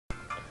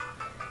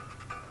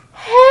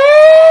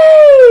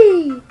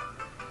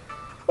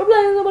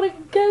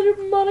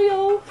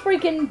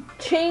freaking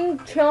ching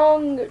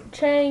chong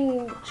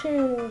chang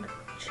ching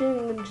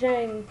ching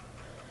chang.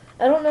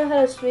 I don't know how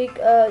to speak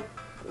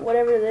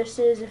whatever this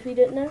is if you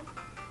didn't know.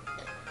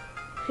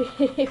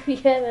 If you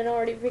haven't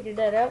already figured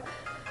that out.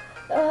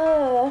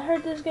 I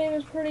heard this game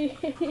is pretty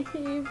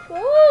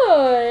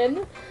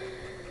fun.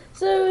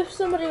 So if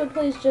somebody would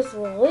please just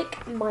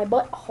lick my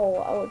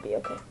butthole, I would be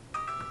okay.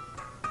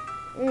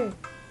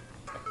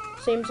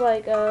 Seems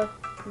like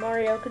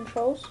Mario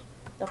controls.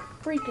 The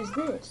freak is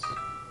this?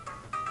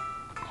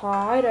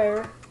 Hi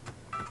there.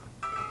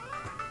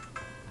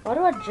 Why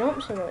do I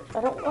jump so much?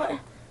 I don't like.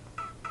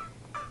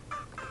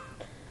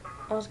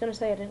 I was gonna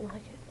say I didn't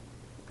like it.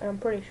 And I'm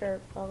pretty sure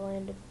I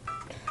landed.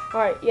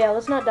 Alright, yeah,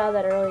 let's not die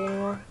that early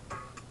anymore.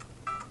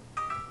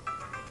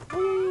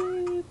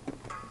 Whee!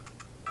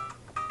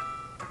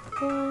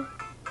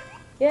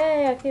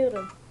 Yay, I killed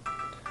him.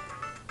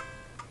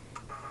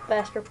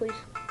 Faster,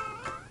 please.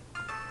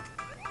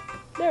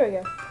 There we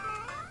go.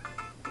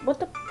 What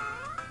the?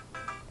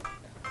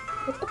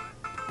 What the?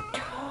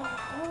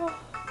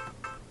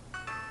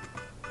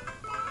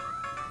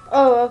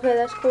 Oh, okay,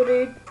 that's cool,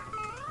 dude.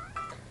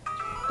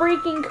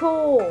 Freaking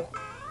cool.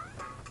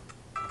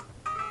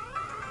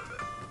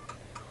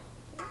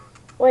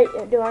 Wait,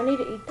 do I need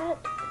to eat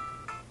that?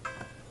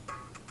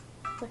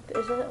 Like,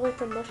 is that like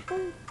a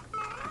mushroom?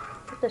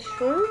 With the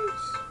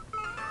shrooms?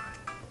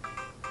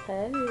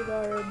 Hey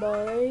there,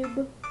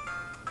 babe.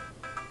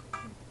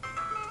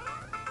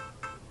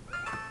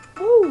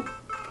 Woo!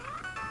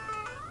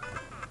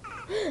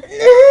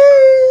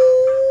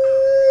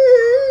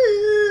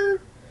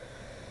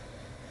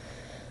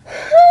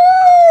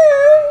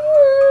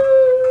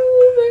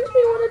 Makes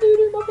me want to do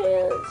my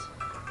pants.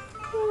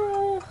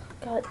 Oh,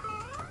 God.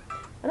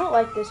 I don't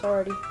like this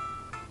already.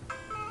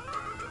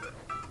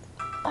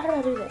 Why did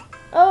I do that?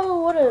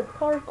 Oh, what a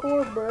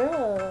parkour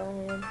bro.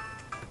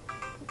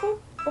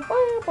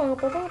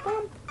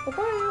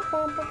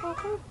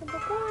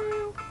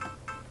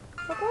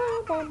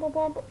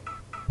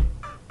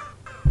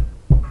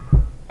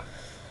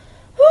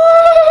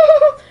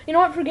 You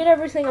know what? Forget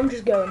everything. I'm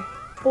just going.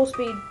 Full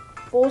speed.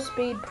 Full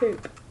speed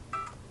poop.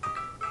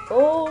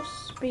 Full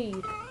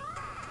speed.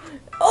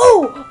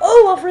 Oh!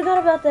 Oh, I forgot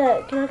about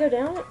that. Can I go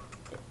down it?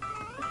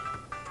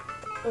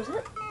 What was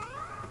that?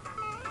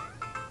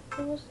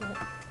 What was that?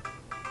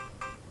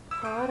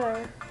 Hi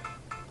there.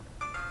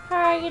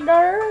 How you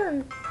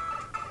doing?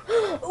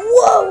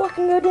 Whoa! I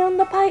can go down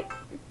the pipe.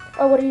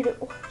 Oh, what do you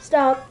do?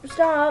 Stop!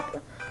 Stop!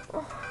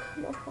 Oh,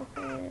 come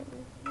on.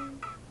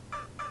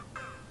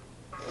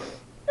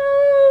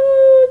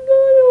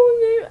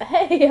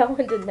 Hey, I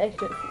went to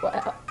negative.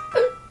 Wow.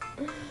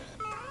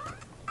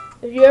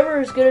 If you're ever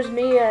as good as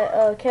me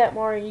at Cat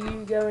Mario,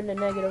 you go into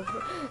negative.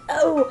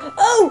 Oh!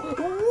 Oh!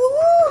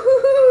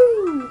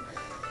 Woo!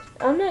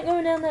 I'm not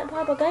going down that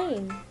pipe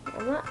again.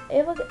 I'm not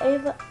ever.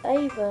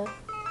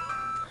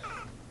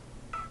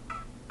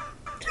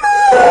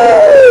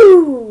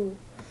 No!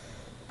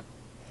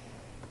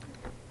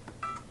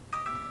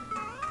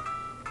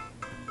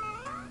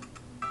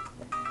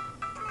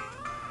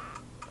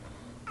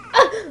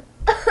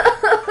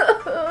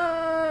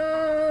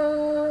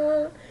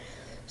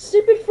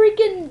 Stupid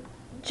freaking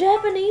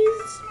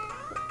Japanese.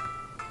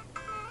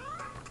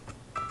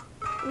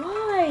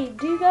 Why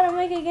do you gotta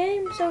make a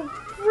game so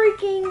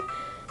freaking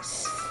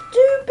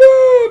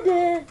stupid?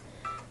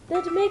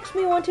 That makes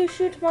me want to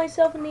shoot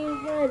myself in the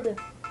head.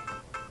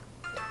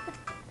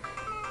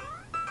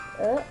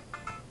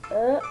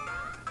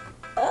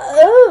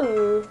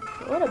 Oh,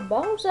 what a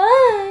boss I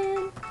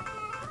am.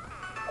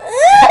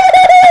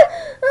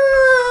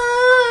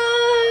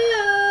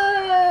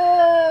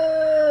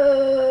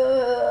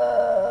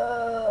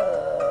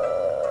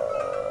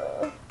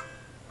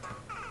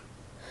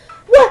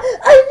 What?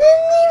 I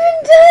didn't even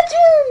touch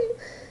him.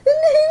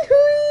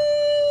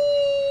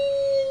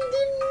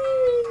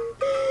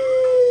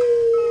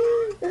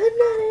 I'm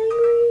not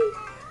angry.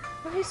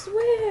 I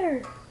swear.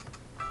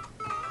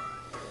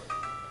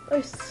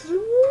 I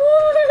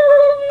swear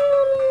I'm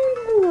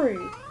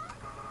angry.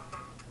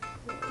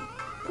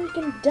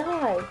 Freaking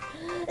die.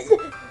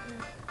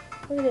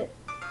 Look at it.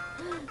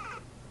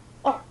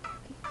 Oh.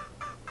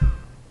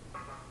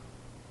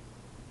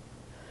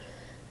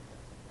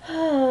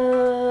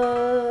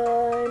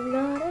 I'm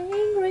not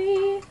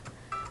angry.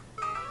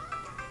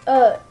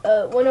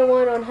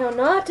 101 on how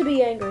not to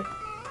be angry.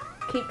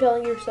 Keep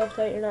telling yourself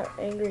that you're not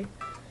angry.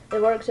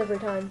 It works every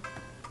time.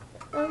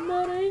 I'm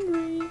not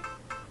angry.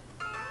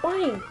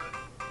 Bang!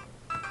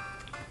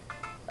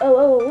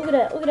 Oh, look at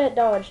that. Look at that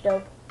dodge,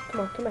 though.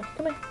 Come on, come here,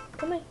 come here,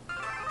 come here.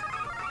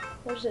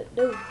 What does it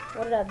do?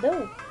 What did I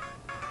do?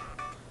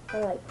 I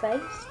like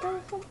faced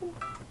or something?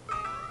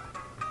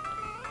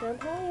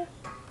 Jump higher.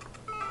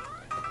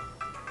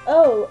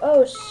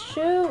 Oh,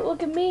 shoot.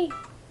 Look at me.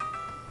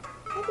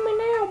 Look at me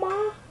now,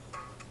 Ma.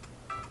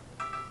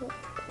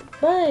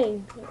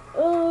 Bang.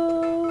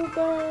 Oh,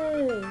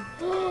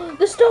 bang.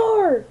 The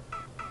star.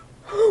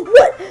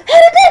 What? How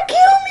did that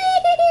kill me?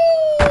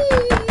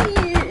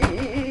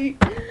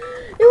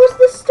 It was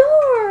the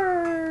star.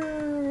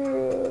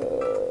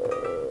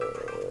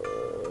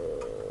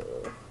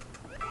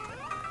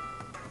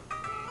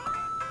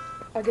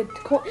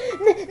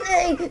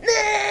 coin.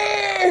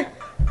 Nah.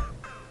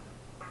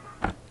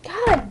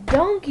 God,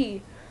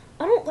 donkey.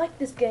 I don't like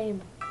this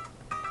game.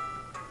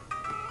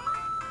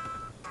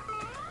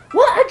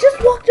 What? I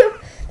just walked up.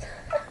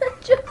 I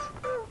just.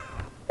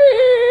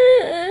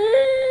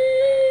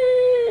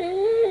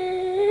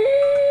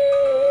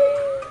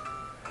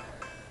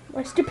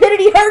 My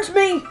stupidity hurts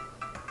me.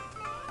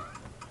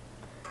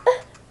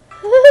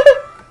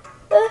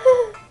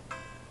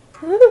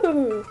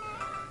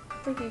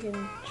 Think you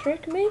can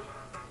trick me?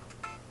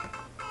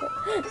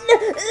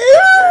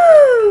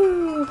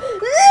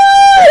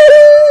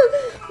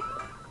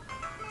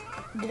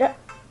 Did I?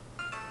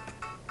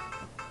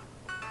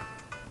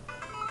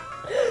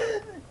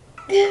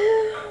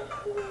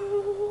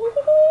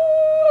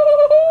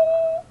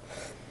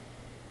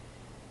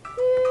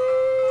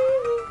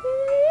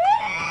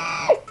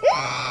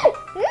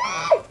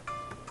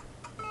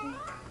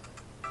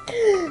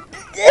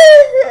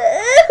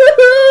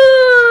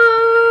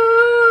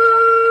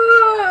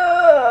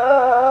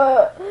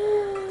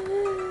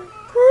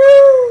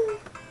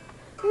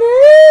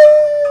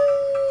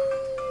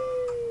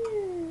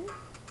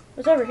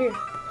 What's over here?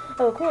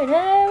 Oh, a coin.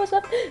 Hey, what's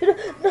up?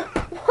 No,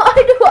 why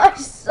do I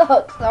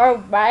suck so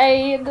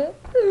bad?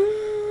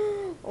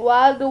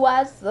 Why do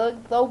I suck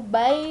so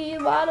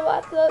bad? Why do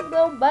I suck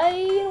so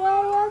bad?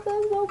 Why do I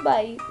suck so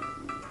bad?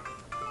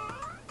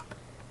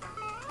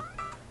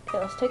 Okay,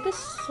 let's take this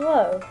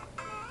slow.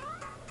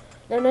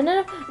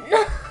 No.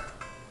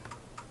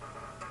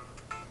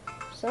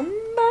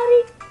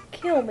 Somebody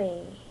kill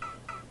me.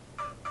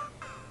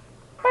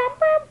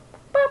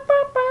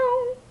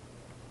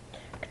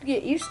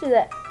 Get used to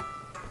that.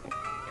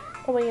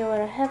 Probably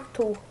gonna have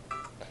to.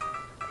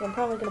 I'm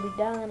probably gonna be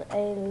dying a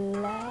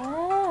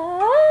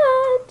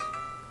lot.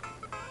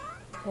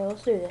 Okay,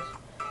 let's do this.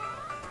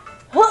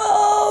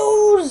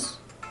 Hose!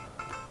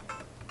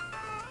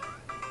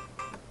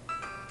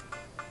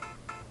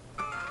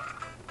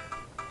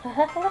 I'm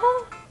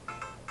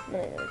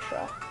gonna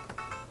try.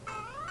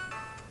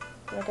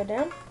 Can I go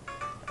down?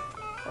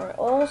 Alright,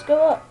 well, let's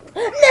go up.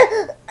 No!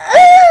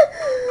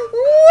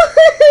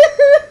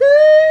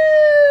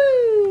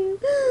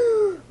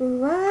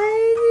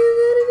 Why you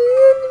gotta do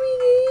it to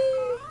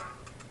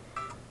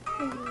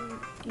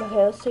me?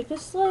 Okay, let's take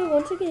this slow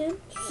once again.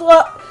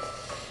 Slow.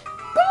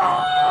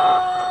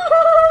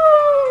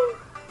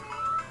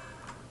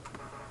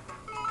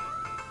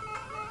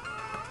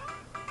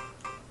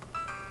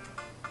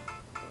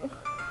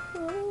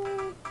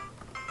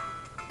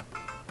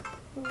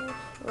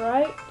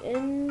 Right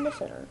in the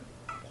center.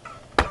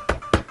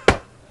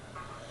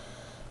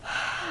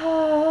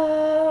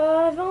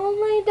 I've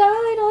only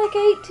died like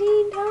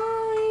 18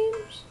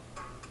 times.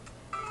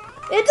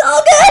 It's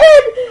all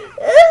good!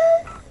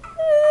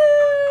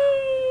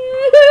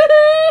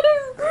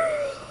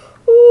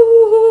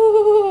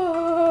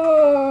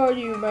 Ooh,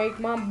 you make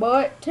my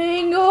butt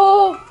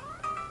tingle.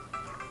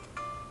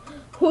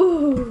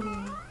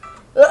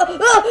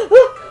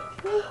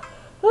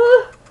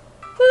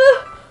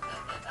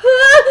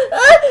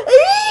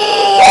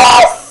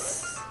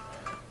 Yes!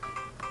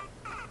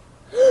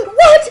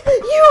 What?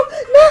 You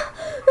no.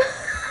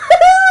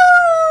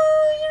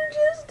 You're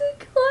just a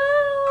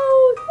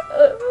clown.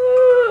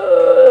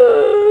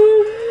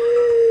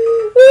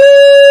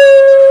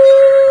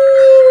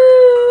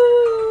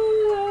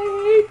 I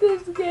hate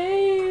this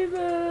game.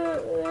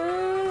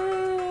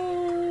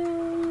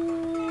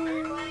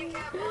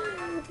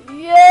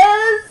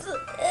 Yes.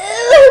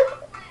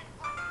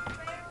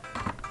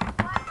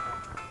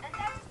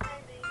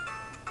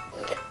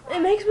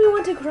 It makes me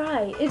want to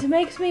cry. It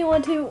makes me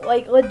want to,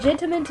 like,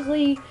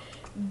 legitimately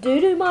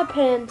doo-doo my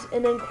pants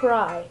and then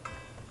cry.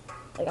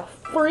 Like a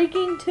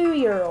freaking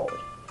 2-year-old.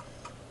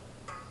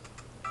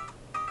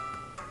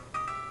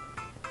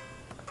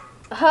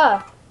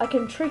 Aha! I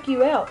can trick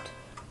you out.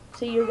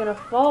 See, you're gonna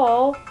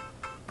fall.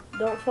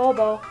 Don't fall,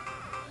 ball.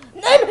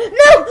 No!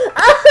 No!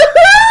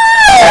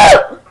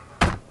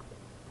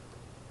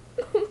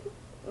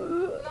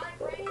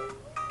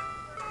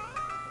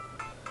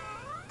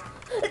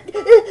 You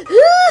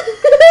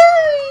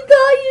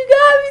thought you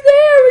got me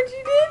there, but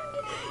you didn't.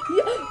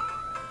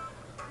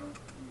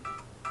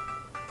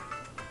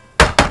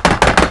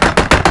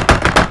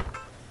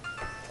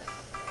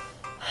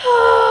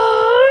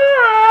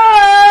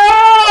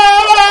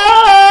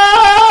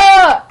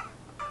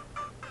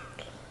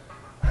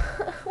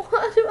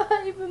 Why do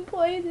I even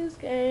play this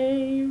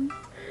game?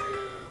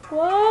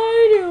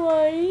 Why do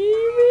I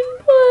even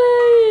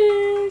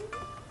play it?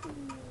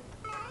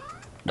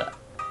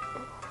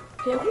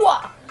 Okay,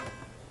 wah!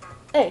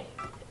 Hey,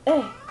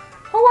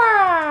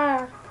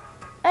 hurrah!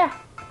 Dodge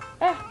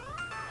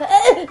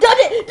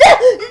it!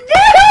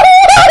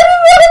 What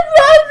am I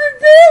supposed to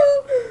do?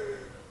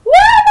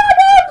 What am I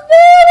supposed to do?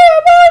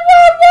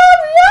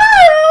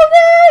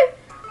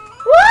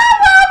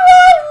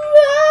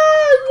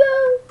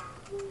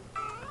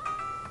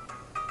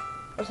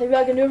 Let's see if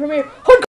I can do it from here.